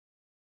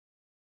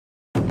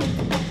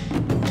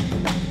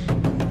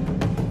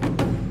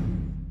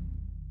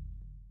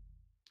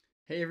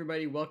Hey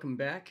everybody, welcome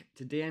back.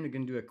 Today I'm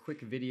going to do a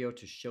quick video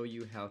to show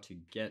you how to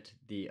get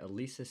the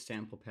Alesis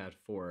Samplepad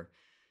 4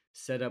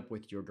 set up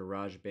with your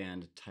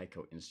GarageBand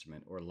Taiko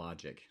instrument or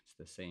Logic. It's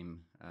the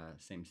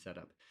same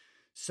setup.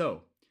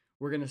 So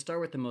we're going to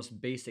start with the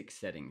most basic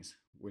settings,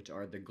 which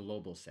are the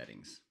global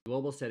settings.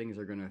 Global settings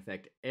are going to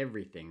affect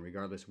everything,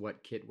 regardless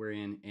what kit we're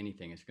in,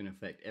 anything. It's going to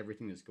affect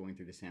everything that's going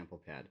through the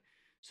sample pad.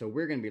 So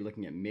we're going to be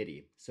looking at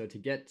Midi. So to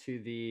get to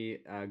the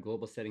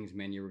global settings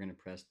menu, we're going to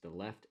press the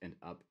left and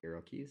up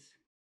arrow keys.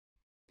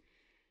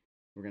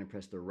 We're going to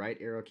press the right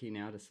arrow key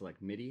now to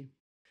select Midi.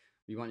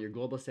 You want your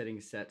global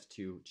settings set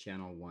to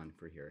channel 1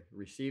 for here.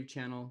 Receive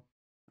channel,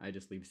 I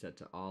just leave set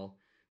to all,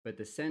 but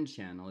the send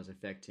channel is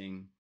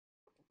affecting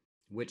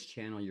which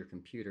channel your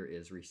computer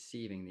is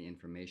receiving the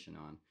information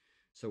on.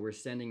 So we're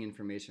sending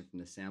information from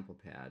the sample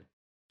pad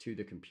to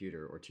the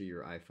computer or to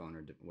your iPhone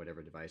or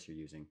whatever device you're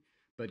using.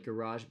 But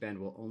GarageBand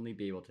will only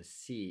be able to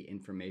see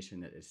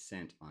information that is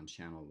sent on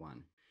channel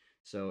 1.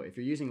 So if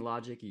you're using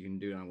Logic, you can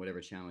do it on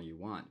whatever channel you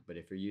want. But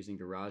if you're using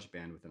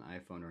GarageBand with an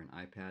iPhone or an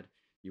iPad,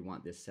 you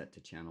want this set to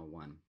channel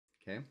 1.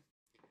 Okay?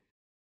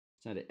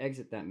 So now to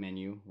exit that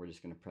menu, we're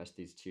just going to press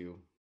these two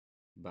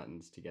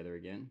buttons together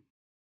again.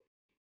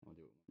 I'll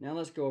do it. Now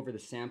let's go over the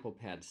sample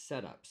pad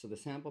setup. So the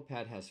sample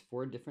pad has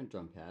 4 different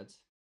drum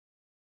pads.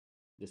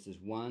 This is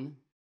 1,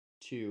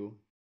 2,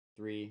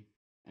 3,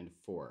 and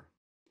 4.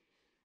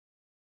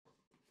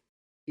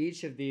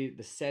 Each of the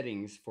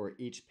settings for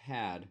each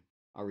pad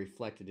are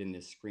reflected in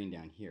this screen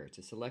down here.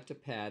 To select a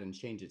pad and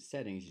change its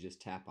settings, you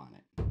just tap on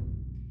it.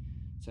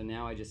 So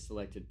now I just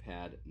selected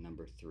pad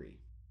number 3,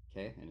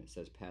 okay? And it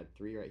says pad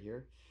 3 right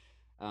here.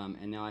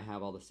 And now I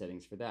have all the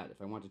settings for that.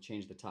 If I want to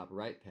change the top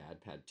right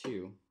pad, pad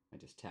 2, I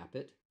just tap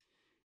it.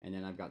 And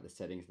then I've got the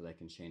settings that I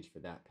can change for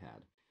that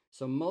pad.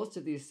 So most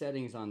of these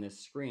settings on this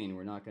screen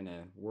we're not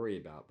gonna worry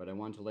about, but I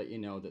want to let you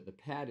know that the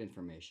pad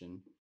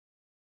information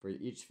for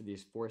each of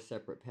these 4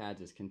 separate pads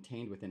is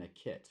contained within a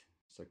kit.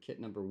 So kit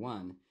number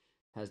 1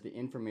 has the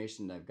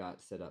information that I've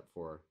got set up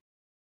for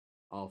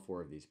all 4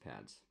 of these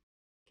pads,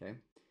 okay?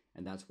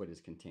 And that's what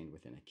is contained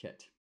within a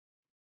kit.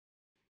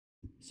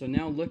 So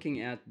now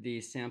looking at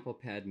the sample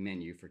pad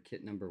menu for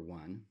kit number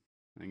 1,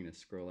 I'm going to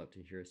scroll up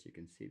to here so you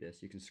can see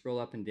this. You can scroll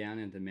up and down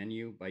in the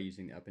menu by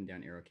using the up and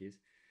down arrow keys.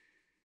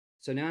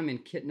 So now I'm in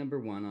kit number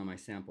 1 on my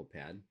sample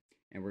pad,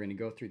 and we're going to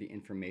go through the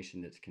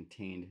information that's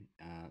contained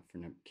for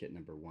kit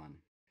number 1.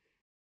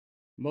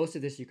 Most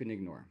of this you can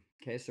ignore.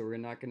 Okay, so we're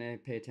not going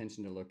to pay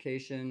attention to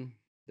location.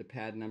 The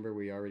pad number,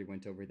 we already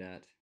went over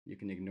that. You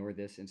can ignore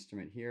this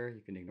instrument here.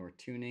 You can ignore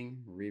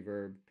tuning,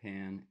 reverb,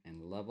 pan,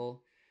 and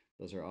level.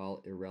 Those are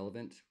all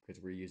irrelevant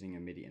because we're using a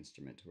Midi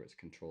instrument where it's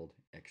controlled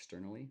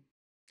externally.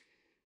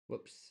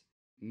 Whoops.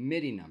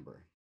 Midi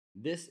number.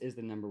 This is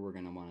the number we're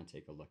going to want to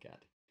take a look at.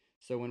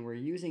 So when we're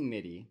using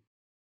Midi,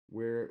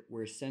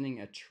 we're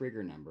sending a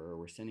trigger number, or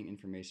we're sending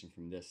information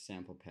from this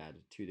sample pad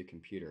to the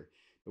computer.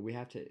 But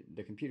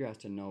the computer has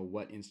to know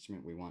what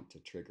instrument we want to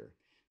trigger.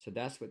 So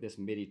that's what this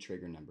Midi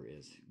trigger number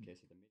is. Okay,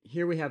 so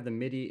here we have the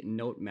Midi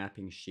note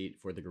mapping sheet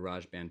for the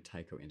GarageBand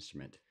Taiko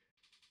instrument.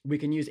 We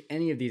can use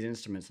any of these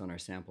instruments on our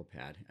sample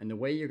pad, and the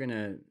way you're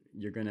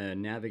gonna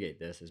navigate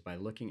this is by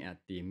looking at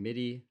the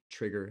Midi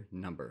trigger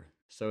number.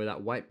 So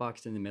that white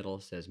box in the middle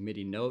says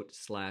Midi note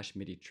 /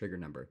 Midi trigger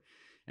number.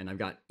 And I've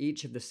got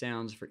each of the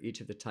sounds for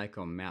each of the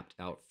Taiko mapped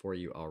out for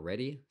you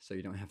already, so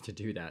you don't have to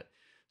do that.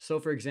 So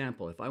for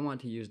example, if I want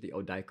to use the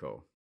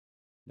Odaiko,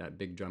 that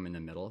big drum in the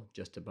middle,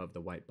 just above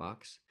the white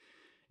box,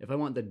 if I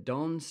want the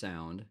Don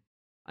sound,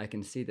 I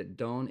can see that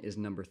Don is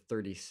number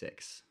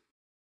 36.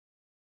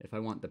 If I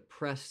want the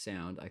press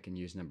sound, I can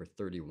use number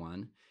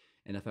 31.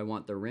 And if I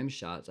want the rim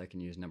shots, I can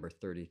use number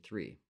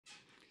 33.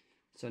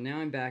 So now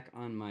I'm back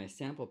on my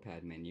sample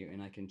pad menu,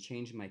 and I can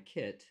change my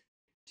kit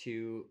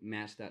to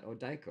match that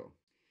Odaiko.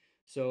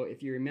 So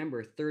if you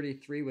remember,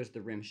 33 was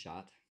the rim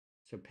shot.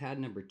 So pad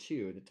number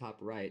 2, the top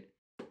right,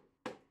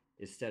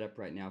 is set up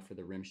right now for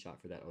the rim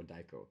shot for that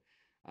Odaiko.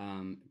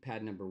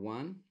 Pad number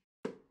 1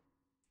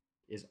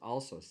 is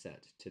also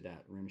set to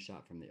that rim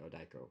shot from the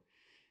Odaiko.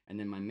 And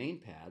then my main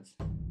pads,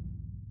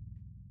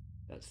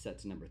 that's set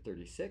to number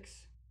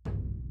 36,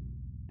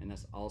 and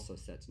that's also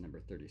set to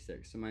number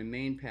 36. So my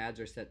main pads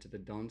are set to the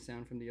Don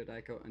sound from the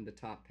Odaiko, and the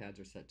top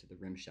pads are set to the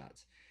rim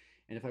shots.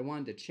 And if I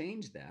wanted to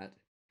change that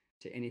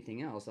to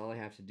anything else, all I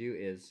have to do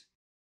is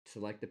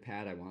select the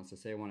pad I want. So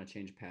say I want to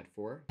change pad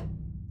 4.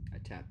 I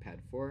tap pad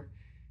 4,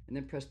 and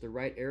then press the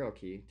right arrow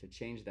key to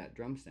change that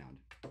drum sound.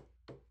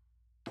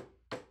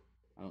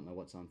 I don't know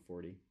what's on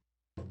 40.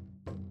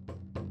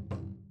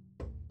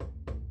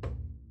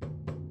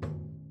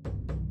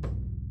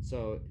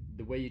 So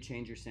the way you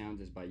change your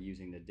sounds is by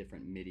using the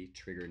different Midi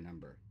trigger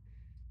number.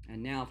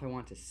 And now if I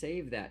want to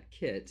save that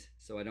kit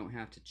so I don't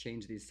have to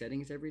change these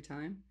settings every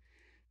time,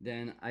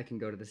 then I can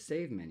go to the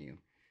save menu.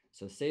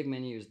 So save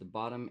menu is the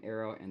bottom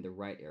arrow and the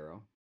right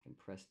arrow. I can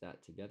press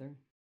that together.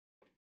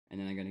 And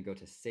then I'm going to go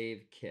to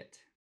save kit.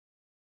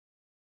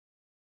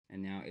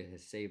 And now it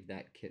has saved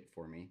that kit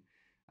for me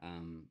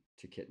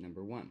to kit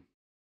number 1.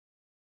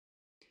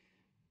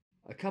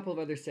 A couple of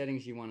other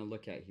settings you want to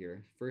look at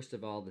here. First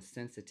of all, the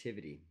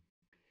sensitivity.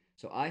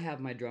 So I have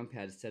my drum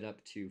pads set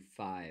up to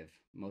 5,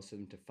 most of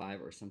them to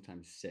 5 or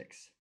sometimes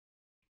 6.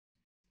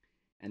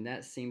 And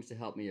that seems to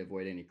help me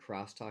avoid any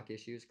crosstalk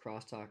issues.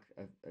 Crosstalk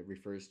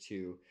refers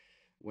to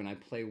when I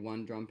play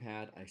one drum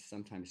pad, I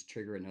sometimes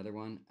trigger another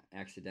one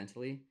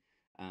accidentally.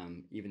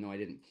 Even though I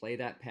didn't play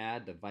that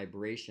pad, the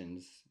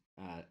vibrations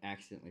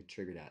accidentally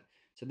trigger that.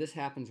 So this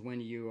happens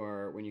when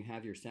you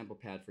have your sample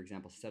pad, for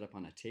example, set up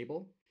on a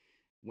table.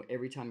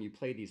 Every time you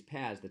play these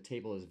pads, the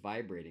table is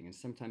vibrating, and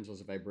sometimes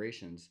those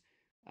vibrations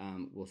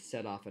will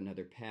set off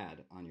another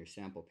pad on your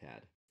sample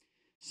pad.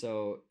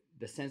 So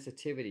the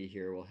sensitivity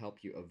here will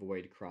help you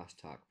avoid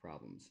crosstalk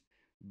problems.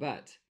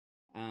 But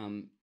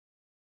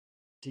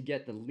to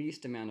get the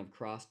least amount of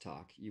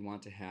crosstalk, you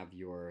want to have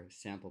your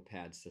sample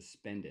pad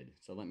suspended.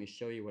 So let me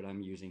show you what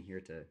I'm using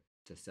here to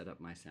set up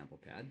my sample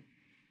pad.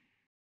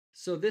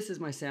 So this is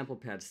my sample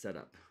pad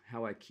setup,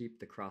 how I keep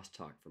the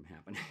crosstalk from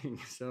happening.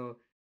 So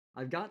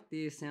I've got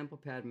the sample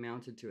pad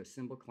mounted to a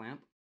cymbal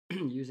clamp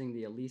using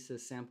the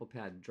Alesis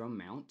Samplepad drum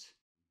mount.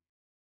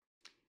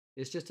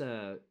 It's just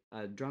a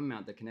drum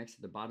mount that connects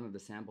to the bottom of the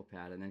sample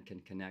pad and then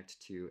can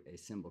connect to a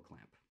cymbal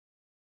clamp.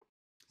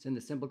 So then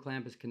the cymbal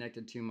clamp is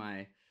connected to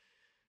my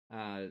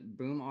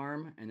boom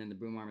arm, and then the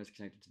boom arm is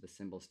connected to the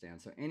cymbal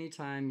stand. So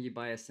anytime you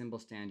buy a cymbal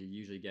stand, you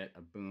usually get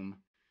a boom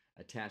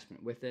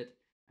attachment with it,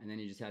 and then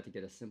you just have to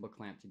get a cymbal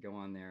clamp to go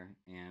on there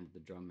and the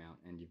drum mount,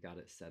 and you've got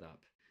it set up.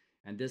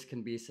 And this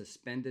can be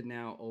suspended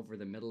now over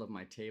the middle of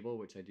my table,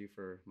 which I do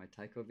for my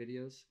Taiko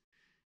videos,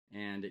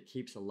 and it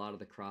keeps a lot of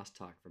the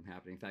crosstalk from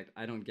happening. In fact,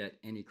 I don't get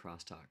any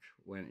crosstalk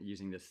when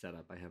using this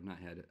setup. I have not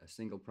had a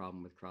single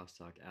problem with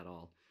crosstalk at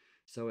all.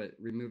 So it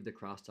removed the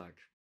crosstalk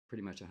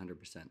pretty much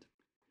 100%.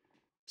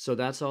 So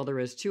that's all there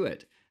is to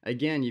it.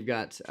 Again, you've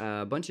got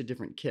a bunch of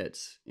different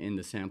kits in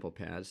the sample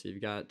pad. So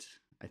you've got,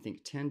 I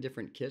think, 10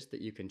 different kits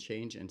that you can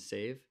change and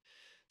save.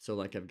 So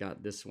like I've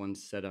got this one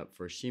set up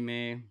for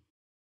shime.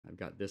 I've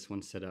got this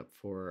one set up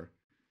for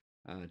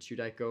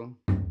chudaiko.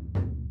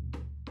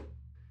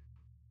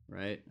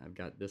 Right, I've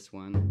got this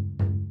one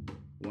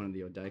of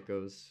the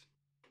odaikos.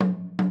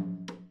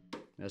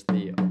 That's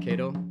the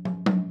Okado.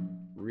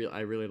 I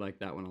really like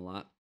that one a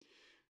lot.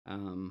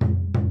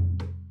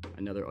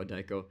 Another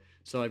odaiko.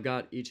 So I've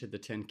got each of the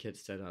 10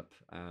 kits set up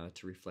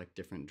to reflect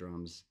different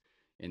drums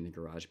in the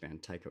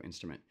GarageBand Taiko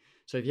instrument.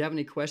 So if you have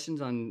any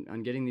questions on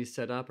getting these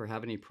set up or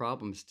have any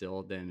problems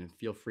still, then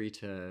feel free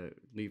to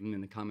leave them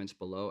in the comments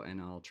below, and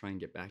I'll try and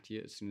get back to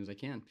you as soon as I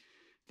can.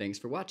 Thanks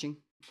for watching.